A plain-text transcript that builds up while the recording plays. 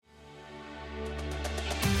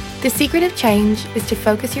The secret of change is to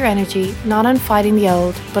focus your energy not on fighting the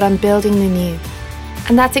old, but on building the new.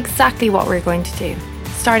 And that's exactly what we're going to do,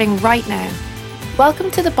 starting right now.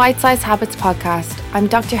 Welcome to the Bite Size Habits podcast. I'm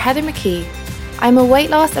Dr. Heather McKee. I'm a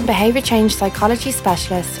weight loss and behaviour change psychology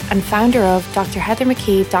specialist and founder of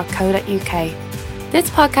drheathermckee.co.uk.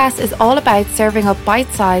 This podcast is all about serving up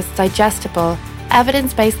bite-sized, digestible,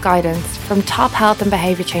 evidence-based guidance from top health and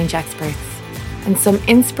behaviour change experts and some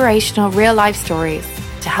inspirational real-life stories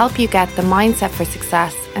to help you get the mindset for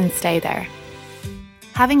success and stay there.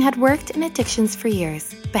 Having had worked in addictions for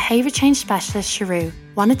years, behaviour change specialist Shahroo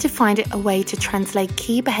wanted to find a way to translate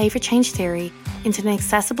key behaviour change theory into an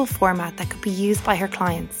accessible format that could be used by her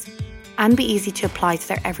clients and be easy to apply to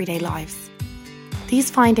their everyday lives.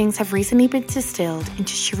 These findings have recently been distilled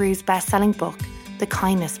into Shahroo's best-selling book, The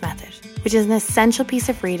Kindness Method, which is an essential piece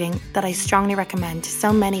of reading that I strongly recommend to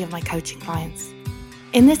so many of my coaching clients.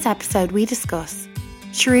 In this episode, we discuss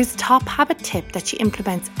Shahroo's top habit tip that she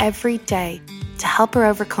implements every day to help her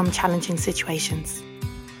overcome challenging situations.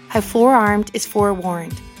 How forearmed is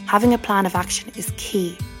forewarned. Having a plan of action is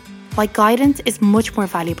key. Why guidance is much more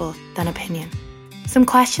valuable than opinion. Some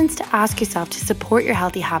questions to ask yourself to support your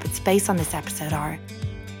healthy habits based on this episode are: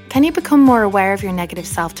 can you become more aware of your negative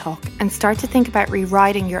self-talk and start to think about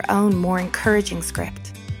rewriting your own more encouraging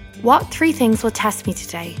script? What 3 things will test me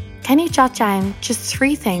today? Can you jot down just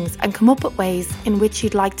 3 things and come up with ways in which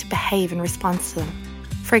you'd like to behave in response to them?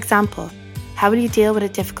 For example, how will you deal with a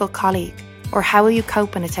difficult colleague? Or how will you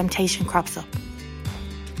cope when a temptation crops up?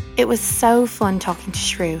 It was so fun talking to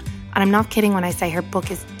Shahroo, and I'm not kidding when I say her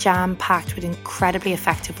book is jam-packed with incredibly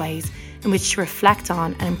effective ways in which to reflect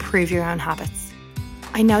on and improve your own habits.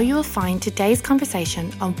 I know you will find today's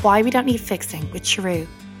conversation on why we don't need fixing with Shahroo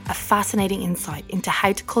a fascinating insight into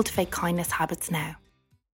how to cultivate kindness habits now.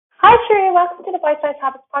 Hi Shahroo, welcome to the Bite Size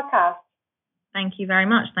Habits podcast. Thank you very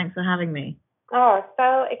much. Thanks for having me. Oh,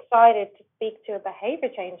 so excited to speak to a behaviour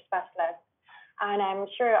change specialist. And I'm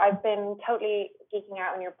sure I've been totally geeking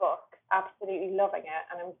out on your book, absolutely loving it.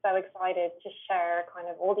 And I'm so excited to share kind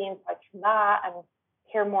of all the insights from that and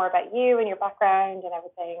hear more about you and your background and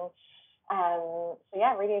everything. So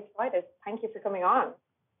yeah, really excited. Thank you for coming on.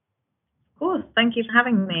 Of course. Thank you for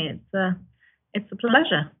having me. It's a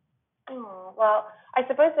pleasure. Oh, well, I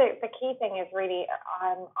suppose the key thing is really,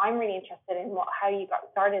 I'm really interested in how you got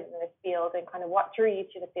started in this field and kind of what drew you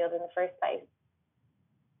to the field in the first place.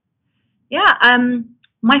 Yeah,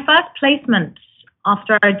 my first placement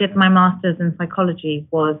after I did my master's in psychology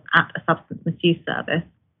was at a substance misuse service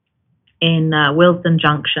in Willesden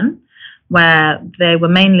Junction, where they were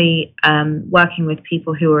mainly working with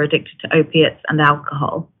people who were addicted to opiates and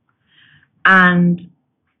alcohol. And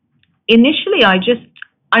initially, I just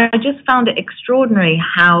found it extraordinary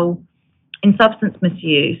how in substance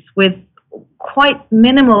misuse, with quite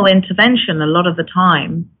minimal intervention a lot of the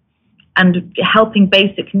time, and helping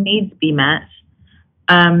basic needs be met,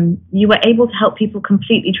 you were able to help people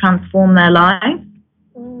completely transform their lives.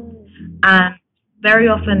 And very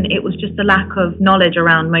often it was just a lack of knowledge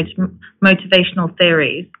around motivational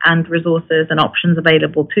theories and resources and options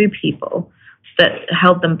available to people that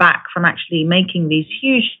held them back from actually making these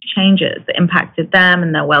huge changes that impacted them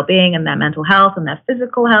and their well-being and their mental health and their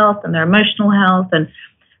physical health and their emotional health and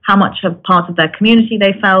how much of part of their community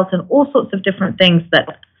they felt and all sorts of different things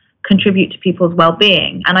that contribute to people's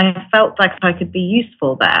well-being. And I felt like I could be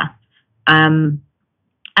useful there. And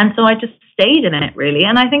so I just stayed in it, really.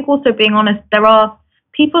 And I think also, being honest, there are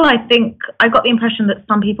people, I think, I got the impression that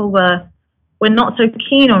some people were not so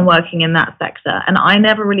keen on working in that sector. And I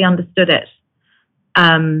never really understood it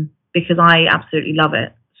because I absolutely love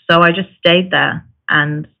it. So I just stayed there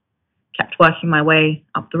and kept working my way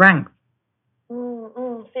up the ranks.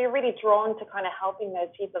 So you're really drawn to kind of helping those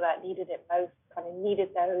people that needed it most, kind of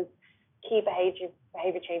needed those key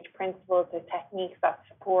behavior change principles, the techniques that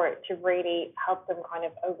support to really help them kind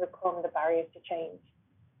of overcome the barriers to change.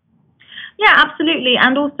 Yeah, absolutely.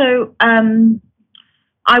 And also,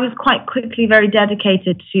 I was quite quickly very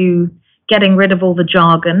dedicated to getting rid of all the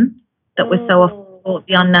jargon that was so often thought,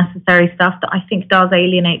 the unnecessary stuff that I think does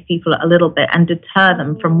alienate people a little bit and deter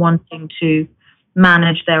them from wanting to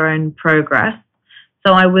manage their own progress.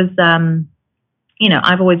 So I was,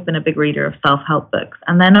 I've always been a big reader of self-help books,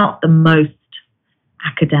 and they're not the most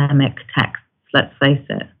academic texts, let's face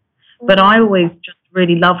it. But I always just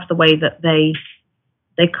really loved the way that they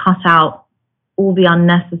cut out all the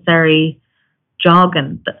unnecessary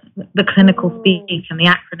jargon, the clinical speak and the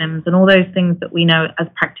acronyms and all those things that we know as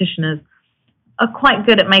practitioners are quite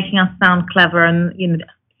good at making us sound clever, and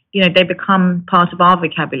they become part of our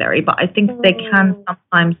vocabulary. But I think they can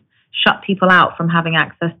sometimes shut people out from having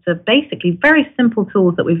access to basically very simple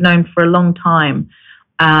tools that we've known for a long time,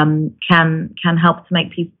 can help to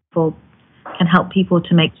make people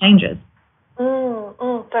to make changes.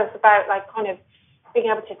 So it's about like kind of being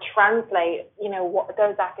able to translate, what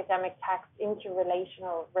those academic texts into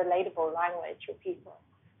relatable language for people.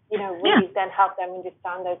 Really then help them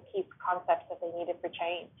understand those key concepts that they needed for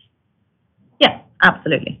change. Yeah,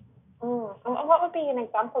 absolutely. And what would be an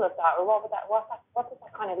example of that, or what does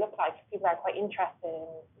that kind of look like if people are quite interested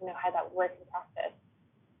in, how that works in practice?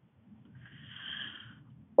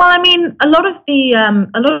 Well, I mean, a lot of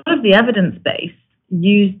the evidence base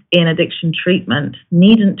used in addiction treatment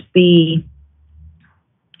needn't be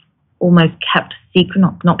almost kept secret,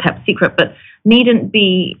 not kept secret, but needn't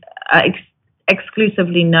be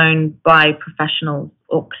exclusively known by professionals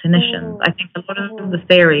or clinicians. I think a lot of the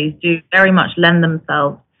theories do very much lend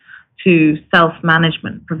themselves to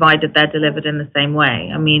self-management, provided they're delivered in the same way.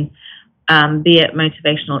 I mean, be it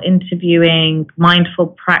motivational interviewing, mindful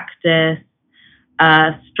practice,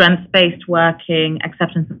 strengths-based working,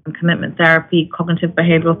 acceptance and commitment therapy, cognitive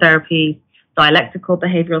behavioral therapy, dialectical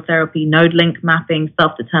behavioral therapy, node link mapping,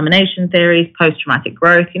 self-determination theories, post-traumatic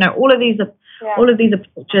growth. All of these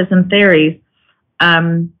approaches and theories,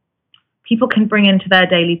 people can bring into their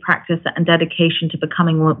daily practice and dedication to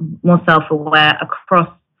becoming more self-aware across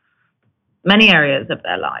many areas of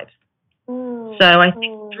their lives. So I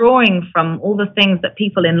think drawing from all the things that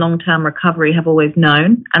people in long-term recovery have always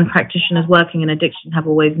known and practitioners working in addiction have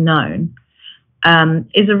always known,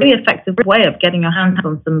 is a really effective way of getting your hands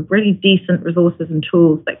on some really decent resources and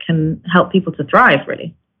tools that can help people to thrive,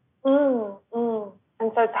 really.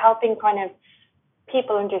 And so it's helping kind of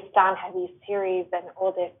people understand how these theories and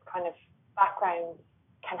all this kind of background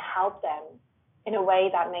can help them in a way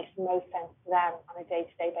that makes most sense to them on a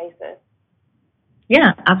day-to-day basis.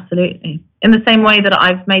 Yeah, absolutely. In the same way that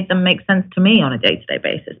I've made them make sense to me on a day-to-day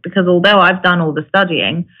basis, because although I've done all the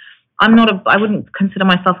studying, I wouldn't consider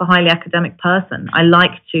myself a highly academic person. I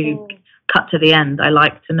like to cut to the end. I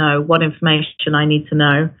like to know what information I need to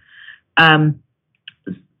know, and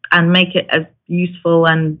make it as useful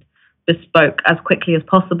and bespoke as quickly as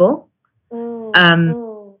possible.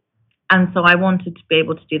 And so I wanted to be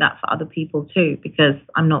able to do that for other people too, because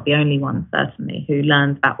I'm not the only one, certainly, who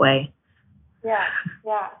learns that way. Yeah.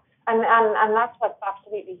 And that's what's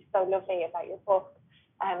absolutely so lovely about your book,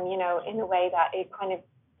 in a way that it kind of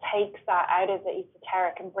takes that out of the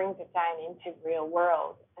esoteric and brings it down into real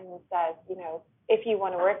world and says, if you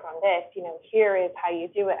want to work on this, here is how you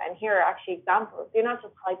do it. And here are actually examples. You're not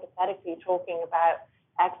just hypothetically talking about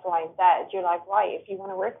X, Y, and Z. You're like, right, if you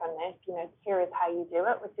want to work on this, here is how you do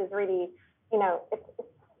it, which is really,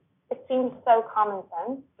 it seems so common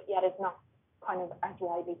sense, but yet it's not kind of as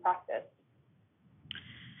widely practiced.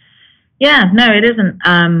 Yeah, no, it isn't.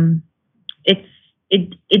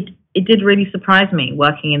 It did really surprise me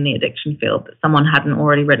working in the addiction field that someone hadn't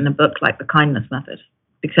already written a book like The Kindness Method,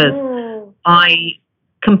 because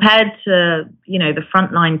compared to, the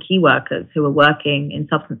frontline key workers who are working in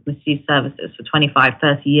substance misuse services for 25,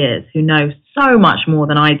 30 years, who know so much more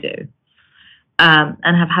than I do,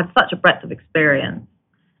 and have had such a breadth of experience,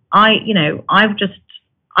 I've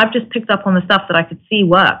just picked up on the stuff that I could see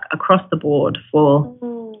work across the board for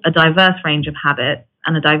a diverse range of habits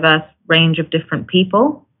and a diverse range of different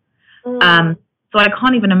people. So I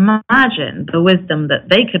can't even imagine the wisdom that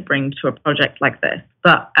they could bring to a project like this.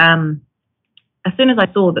 But as soon as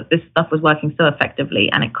I saw that this stuff was working so effectively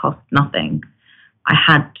and it cost nothing, I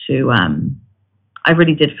had to, I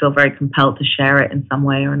really did feel very compelled to share it in some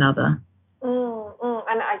way or another.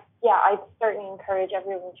 And I certainly encourage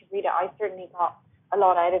everyone to read it. I certainly got a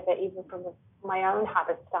lot out of it, even from my own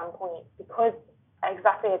habit standpoint, because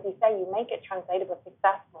exactly as you say, you make it translatable,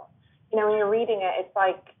 successful. When you're reading it, it's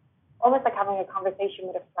like almost like having a conversation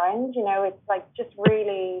with a friend. It's like just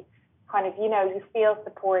really kind of, you feel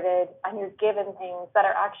supported and you're given things that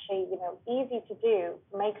are actually, easy to do,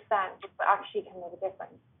 make sense, but actually can make a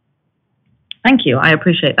difference. Thank you. I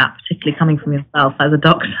appreciate that, particularly coming from yourself as a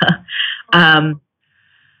doctor.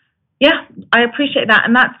 Yeah, I appreciate that.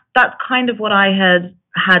 And that's kind of what I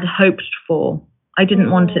had hoped for. I didn't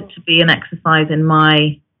want it to be an exercise in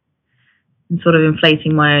sort of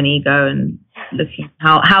inflating my own ego and looking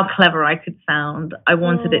how clever I could sound. I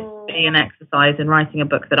wanted it to be an exercise in writing a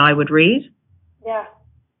book that I would read. Yeah.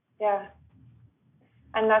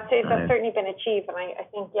 And that's certainly been achieved. And I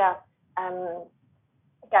think, again,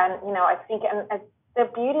 I think, and the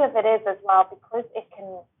beauty of it is as well, because it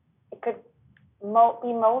could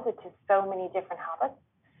be molded to so many different habits,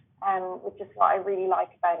 which is what I really like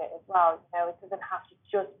about it as well. It doesn't have to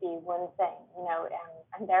just be one thing,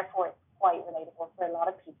 and therefore it's quite relatable for a lot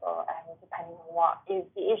of people, depending on what is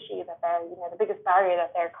the issue that they're, the biggest barrier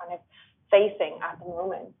that they're kind of facing at the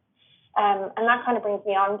moment. And that kind of brings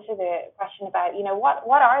me on to the question about,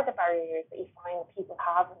 what are the barriers that you find people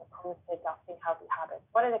have when it comes to adopting healthy habits?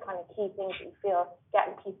 What are the kind of key things that you feel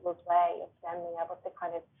get in people's way of them being able to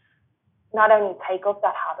kind of not only take up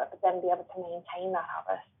that habit, but then be able to maintain that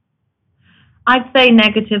habit? I'd say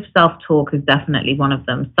negative self-talk is definitely one of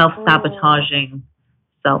them. Self-sabotaging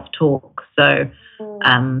self-talk. So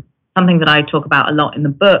something that I talk about a lot in the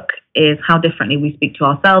book is how differently we speak to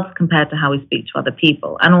ourselves compared to how we speak to other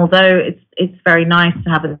people. And although it's very nice to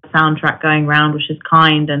have a soundtrack going around which is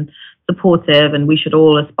kind and supportive, and we should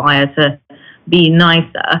all aspire to be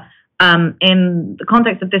nicer, in the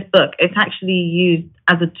context of this book, it's actually used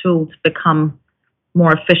as a tool to become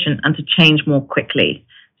more efficient and to change more quickly.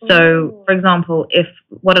 So, for example, if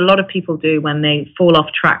what a lot of people do when they fall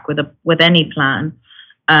off track with any plan,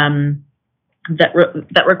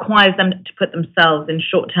 that requires them to put themselves in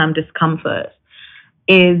short-term discomfort,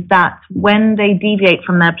 is that when they deviate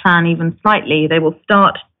from their plan even slightly, they will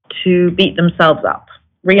start to beat themselves up,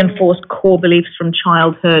 reinforced core beliefs from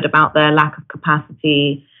childhood about their lack of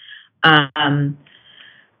capacity,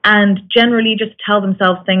 and generally just tell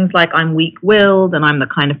themselves things like, I'm weak-willed and I'm the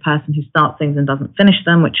kind of person who starts things and doesn't finish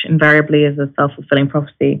them, which invariably is a self-fulfilling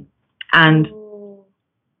prophecy. And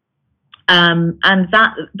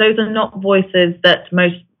that those are not voices that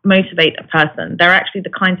most motivate a person. They're actually the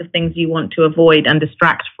kinds of things you want to avoid and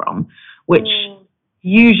distract from, which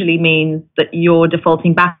usually means that you're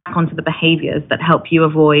defaulting back onto the behaviors that help you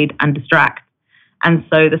avoid and distract. And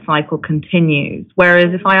so the cycle continues.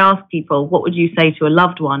 Whereas if I ask people, what would you say to a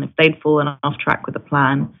loved one if they'd fallen off track with a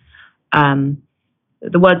plan?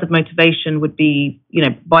 The words of motivation would be,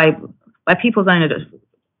 by people's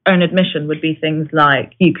own admission, would be things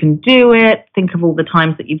like, you can do it. Think of all the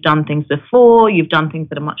times that you've done things before. You've done things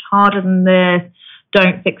that are much harder than this.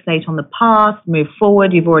 Don't fixate on the past. Move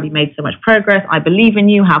forward. You've already made so much progress. I believe in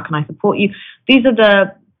you. How can I support you? These are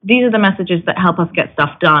the messages that help us get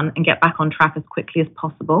stuff done and get back on track as quickly as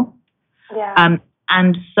possible. Yeah.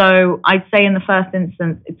 And so I'd say in the first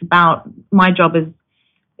instance, it's about, my job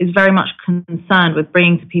is very much concerned with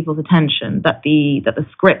bringing to people's attention that the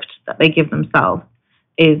script that they give themselves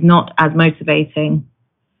is not as motivating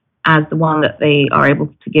as the one that they are able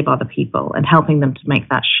to give other people, and helping them to make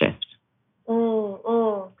that shift.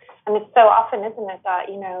 And it's so often, isn't it, that,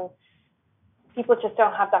 people just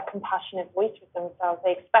don't have that compassionate voice with themselves.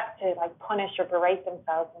 They expect to punish or berate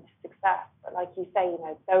themselves into success. But like you say,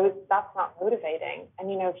 that's not motivating.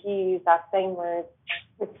 And, if you use that same word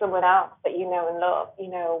with someone else that you know and love,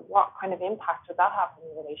 what kind of impact would that have in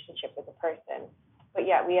the relationship with the person? But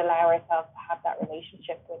yet we allow ourselves to have that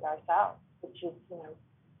relationship with ourselves, which is,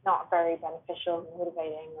 not very beneficial,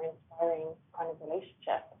 motivating, or inspiring kind of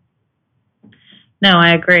relationship. No,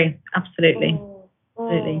 I agree. Absolutely.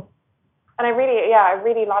 Absolutely. And I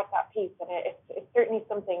really like that piece. And it's certainly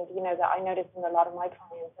something, that I notice in a lot of my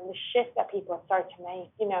clients, and the shift that people start to make,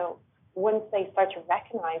 once they start to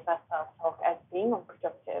recognize that self-talk as being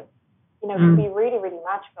unproductive, can be really, really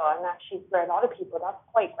magical. And actually, for a lot of people, that's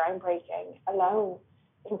quite groundbreaking alone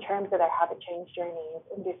in terms of their habit change journey,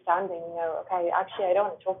 understanding, okay, actually, I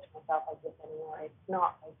don't want to talk to myself like this anymore. It's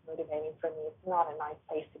not motivating for me. It's not a nice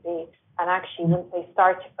place to be. And actually, once they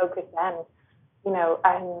start to focus then,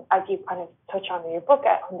 and as you kind of touch on in your book,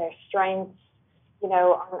 on their strengths,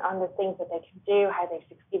 on the things that they can do, how they've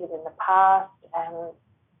succeeded in the past.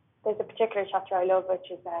 There's a particular chapter I love, which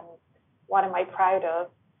is what am I proud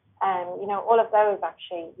of? All of those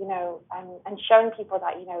actually, and showing people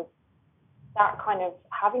that, that kind of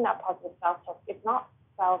having that positive self-talk, it's not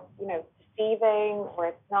deceiving, or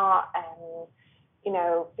it's not,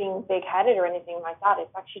 being big-headed or anything like that.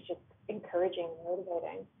 It's actually just encouraging and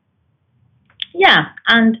motivating. Yeah,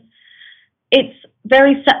 and it's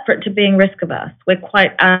very separate to being risk-averse. We're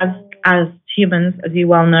quite, as humans, as you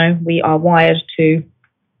well know, we are wired to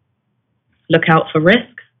look out for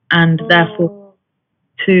risk, and therefore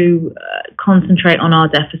to concentrate on our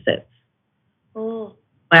deficits.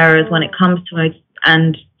 Whereas when it comes to,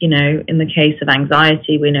 and in the case of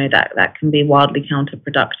anxiety, we know that can be wildly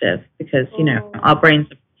counterproductive, because our brains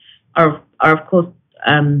are of course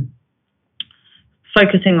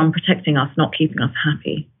focusing on protecting us, not keeping us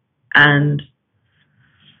happy, and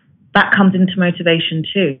that comes into motivation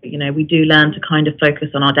too. We do learn to kind of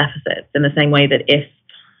focus on our deficits, in the same way that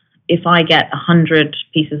if I get 100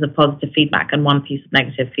 pieces of positive feedback and 1 piece of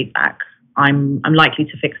negative feedback, I'm likely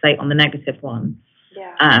to fixate on the negative one.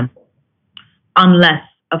 Yeah. Unless,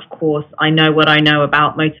 of course, I know what I know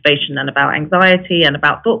about motivation and about anxiety and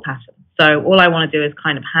about thought patterns. So all I want to do is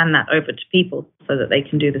kind of hand that over to people so that they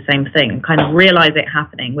can do the same thing, kind of realize it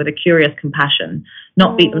happening with a curious compassion,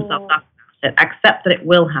 not beat themselves up about it, accept that it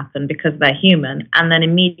will happen because they're human, and then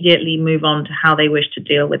immediately move on to how they wish to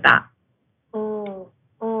deal with that.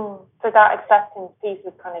 So that acceptance piece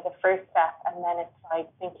is kind of the first step, and then it's like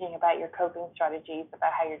thinking about your coping strategies,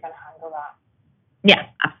 about how you're going to handle that. Yeah,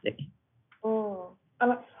 absolutely.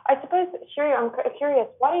 I suppose, Shiri, I'm curious,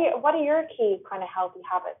 what are your key kind of healthy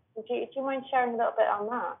habits? Do you mind sharing a little bit on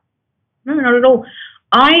that? No, not at all.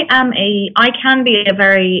 I can be a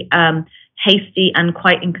very hasty and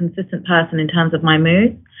quite inconsistent person in terms of my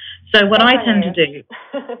mood. So what I tend to do...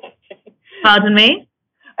 Pardon me?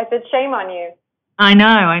 I said shame on you. I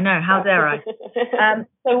know. How dare I?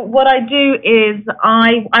 So what I do is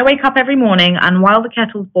I wake up every morning, and while the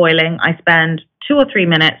kettle's boiling, I spend 2 or 3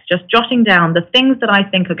 minutes just jotting down the things that I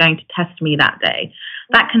think are going to test me that day.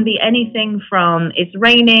 That can be anything from it's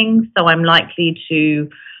raining, so I'm likely to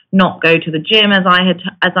not go to the gym as I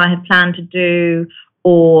had planned to do,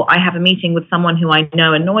 or I have a meeting with someone who I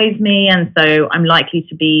know annoys me, and so I'm likely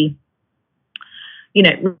to be,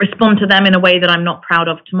 respond to them in a way that I'm not proud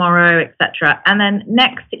of tomorrow, etc. And then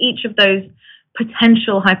next to each of those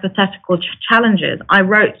potential hypothetical challenges, I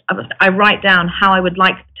write down how I would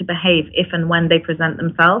like to behave if and when they present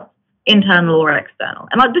themselves, internal or external.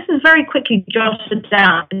 And this is very quickly jotted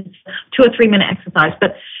down. It's 2 or 3 minute exercise.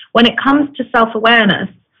 But when it comes to self-awareness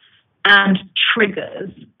and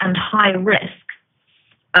triggers and high risk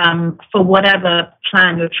for whatever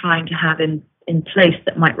plan you're trying to have in place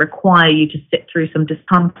that might require you to sit through some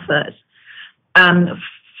discomfort,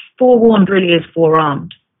 forewarned really is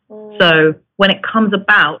forearmed. So when it comes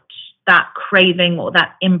about, that craving or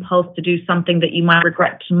that impulse to do something that you might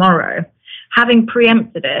regret tomorrow, having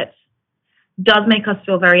preempted it does make us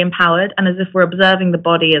feel very empowered, and as if we're observing the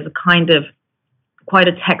body as a kind of quite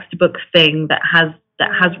a textbook thing that has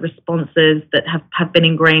responses that have been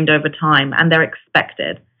ingrained over time, and they're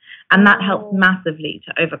expected. And that helps massively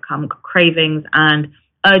to overcome cravings and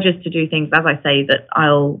urges to do things, as I say, that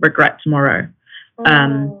I'll regret tomorrow.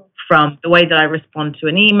 From the way that I respond to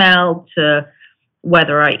an email to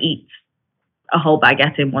whether I eat a whole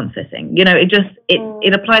baguette in one sitting.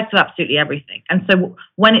 It applies to absolutely everything. And so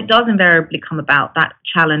when it does invariably come about, that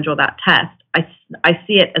challenge or that test, I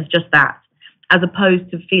see it as just that, as opposed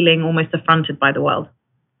to feeling almost affronted by the world.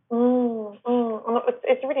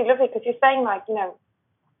 It's really lovely because you're saying,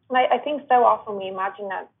 I think so often we imagine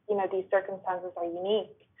that, these circumstances are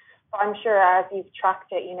unique. But I'm sure as you've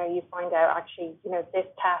tracked it, you find out actually, this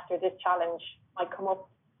test or this challenge might come up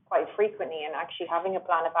quite frequently, and actually having a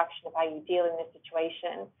plan of action of how you deal in this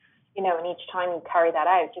situation, and each time you carry that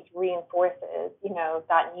out just reinforces,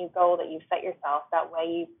 that new goal that you've set yourself, that way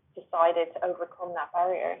you've decided to overcome that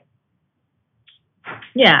barrier.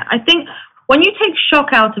 Yeah, I think when you take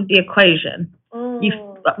shock out of the equation,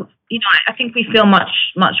 I think we feel much,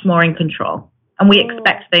 much more in control. And we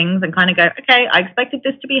expect things and kind of go, okay, I expected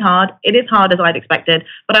this to be hard. It is hard as I'd expected,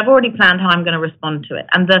 but I've already planned how I'm going to respond to it.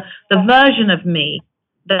 And the version of me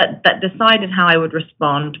that decided how I would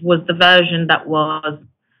respond was the version that was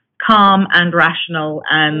calm and rational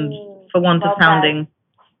and, for want of sounding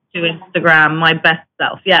to Instagram, my best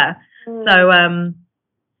self. Yeah. So,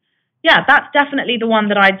 that's definitely the one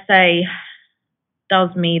that I'd say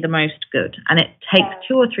does me the most good. And it takes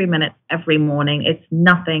 2 or 3 minutes every morning. It's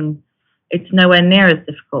nowhere near as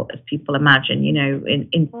difficult as people imagine,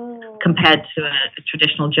 compared to a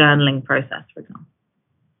traditional journaling process, for example.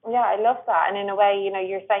 Yeah, I love that. And in a way,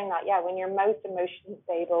 you're saying that, when you're most emotionally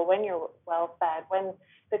stable, when you're well fed, when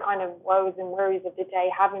the kind of woes and worries of the day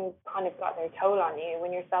haven't kind of got their toll on you,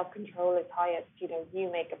 when your self-control is highest, you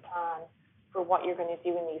make a plan for what you're going to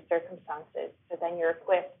do in these circumstances. So then you're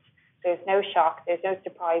equipped. There's no shock, there's no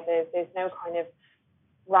surprises, there's no kind of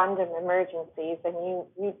random emergencies, and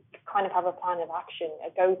you kind of have a plan of action, a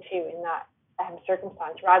go-to in that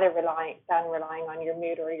circumstance, rather than relying on your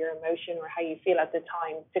mood or your emotion or how you feel at the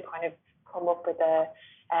time to kind of come up with a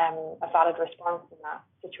valid response in that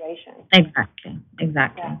situation. Exactly.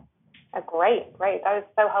 Yeah. Great. That was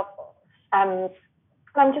so helpful.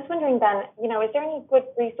 I'm just wondering then, is there any good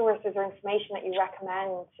resources or information that you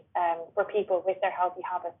recommend for people with their healthy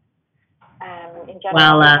habits in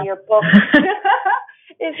general? Your book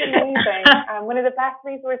is amazing. One of the best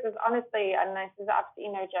resources, honestly, and this is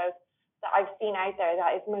absolutely no joke, that I've seen out there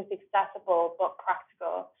that is most accessible but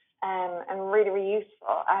practical and really, really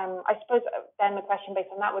useful. I suppose then the question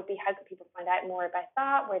based on that would be, how can people find out more about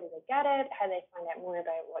that? Where do they get it? How do they find out more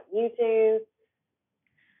about what you do?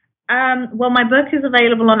 Well, my book is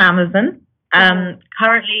available on Amazon,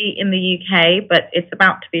 currently in the UK, but it's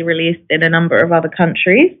about to be released in a number of other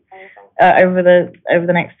countries. over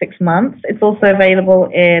the next 6 months. It's also available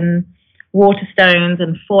in Waterstones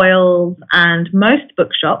and Foyles and most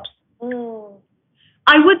bookshops.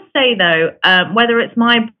 I would say, though, whether it's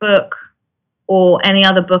my book or any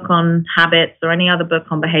other book on habits or any other book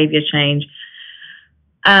on behavior change,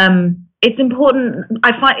 it's important.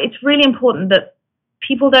 I find it's really important that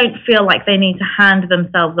people don't feel like they need to hand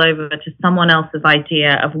themselves over to someone else's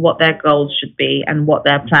idea of what their goals should be and what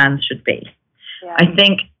their plans should be. Yeah. I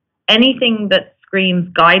think anything that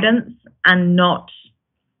screams guidance and not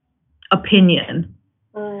opinion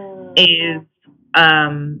is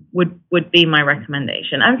would be my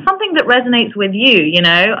recommendation. And something that resonates with you, you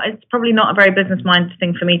know, it's probably not a very business-minded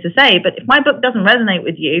thing for me to say, but if my book doesn't resonate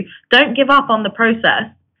with you, don't give up on the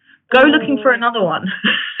process. Go looking for another one.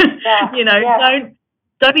 Yeah. You know,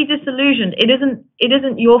 don't be disillusioned. It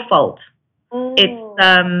isn't your fault. It's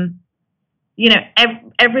you know,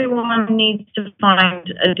 everyone needs to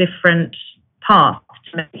find a different path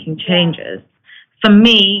to making changes. For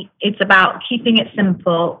me, it's about keeping it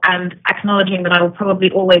simple and acknowledging that I will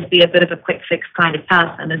probably always be a bit of a quick fix kind of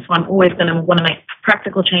person, and so I'm always going to want to make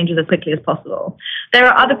practical changes as quickly as possible. There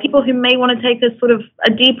are other people who may want to take a sort of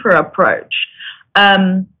a deeper approach,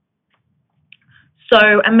 and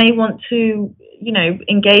may want to, you know,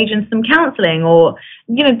 engage in some counselling, or,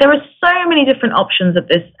 you know, there are so many different options at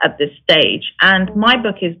this stage, and my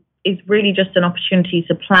book is really just an opportunity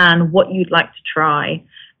to plan what you'd like to try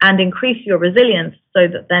and increase your resilience so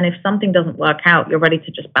that then if something doesn't work out, you're ready to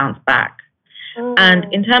just bounce back.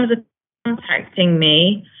 And in terms of contacting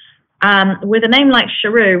me, with a name like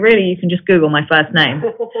Shahroo, really you can just Google my first name.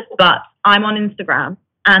 But I'm on Instagram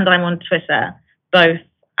and I'm on Twitter, both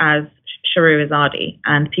as Shahroo Izadi,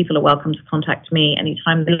 and people are welcome to contact me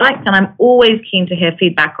anytime they like. And I'm always keen to hear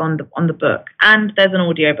feedback on the book. And there's an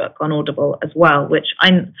audiobook on Audible as well, which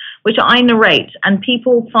I narrate, and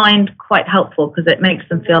people find quite helpful because it makes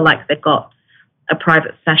them feel like they've got a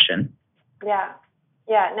private session. Yeah,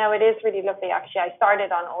 no, it is really lovely. Actually, I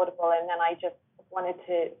started on Audible, and then I just wanted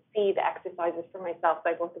to see the exercises for myself,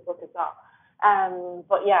 so I bought the book as well.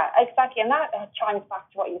 But yeah, exactly. And that chimes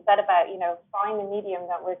back to what you said about, you know, find a medium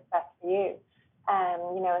that works best for you.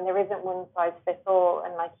 You know, and there isn't one size fits all.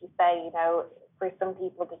 And like you say, you know, for some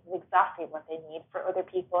people, this is exactly what they need. For other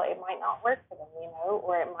people, it might not work for them, you know,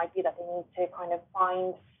 or it might be that they need to kind of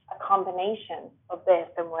find a combination of this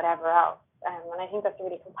and whatever else. And I think that's a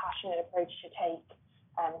really compassionate approach to take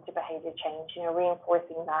to behavior change, you know,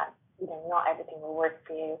 reinforcing that, you know, not everything will work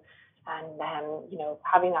for you. And you know,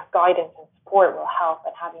 having that guidance and support will help,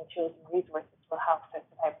 and having tools and resources will help. So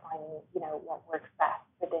it's about finding, you know, what works best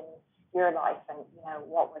within your life and, you know,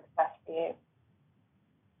 what works best for you.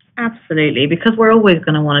 Absolutely, because we're always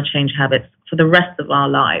going to want to change habits for the rest of our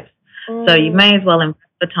lives. So you may as well invest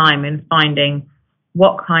the time in finding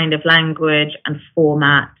what kind of language and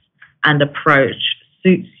format and approach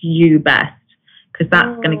suits you best, because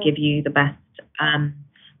that's going to give you the best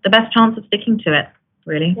chance of sticking to it.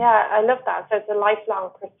 Really? Yeah, I love that. So it's a lifelong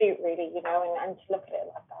pursuit, really, you know, and to look at it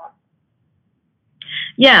like that.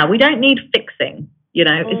 Yeah, we don't need fixing, you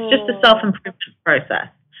know, it's just a self-improvement process.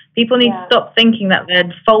 People need to stop thinking that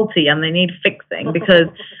they're faulty and they need fixing, because,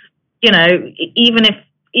 you know, even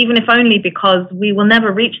if only because we will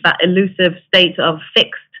never reach that elusive state of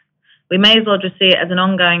fixed. We may as well just see it as an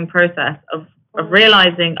ongoing process of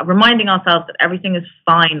realizing, of reminding ourselves that everything is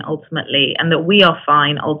fine ultimately, and that we are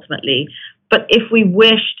fine ultimately. But if we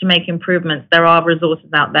wish to make improvements, there are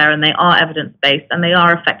resources out there, and they are evidence-based, and they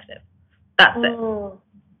are effective. That's it.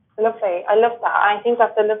 Lovely. I love that. I think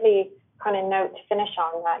that's a lovely kind of note to finish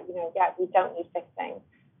on, that, you know, we don't need fixing.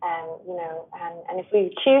 You know, and if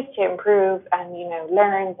we choose to improve and, you know,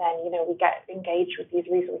 learn, then, you know, we get engaged with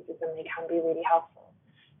these resources and they can be really helpful.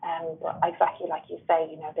 But exactly like you say,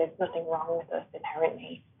 you know, there's nothing wrong with us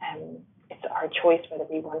inherently. It's our choice whether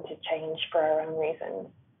we want to change for our own reasons.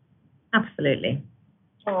 Absolutely.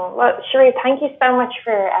 Oh, well, Shahroo, thank you so much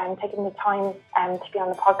for taking the time to be on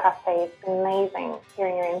the podcast today. It's been amazing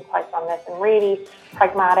hearing your insights on this, and really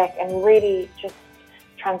pragmatic and really just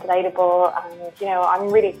translatable. And, you know, I'm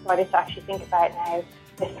really excited to actually think about now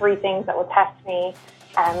the 3 things that will test me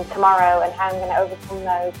tomorrow and how I'm going to overcome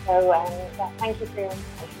those. So, thank you for your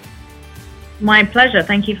insight. My pleasure.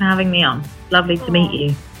 Thank you for having me on. Lovely to meet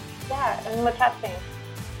you. Yeah, and we'll chat soon.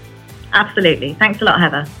 Absolutely. Thanks a lot,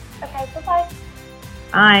 Heather. Okay, bye-bye.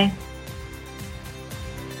 Bye.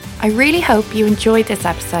 I really hope you enjoyed this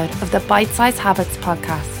episode of the Bite Size Habits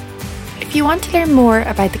podcast. If you want to learn more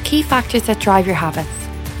about the key factors that drive your habits,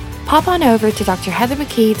 pop on over to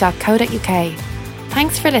drheathermckee.co.uk.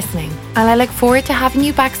 Thanks for listening, and I look forward to having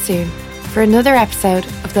you back soon for another episode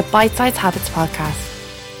of the Bite Size Habits podcast.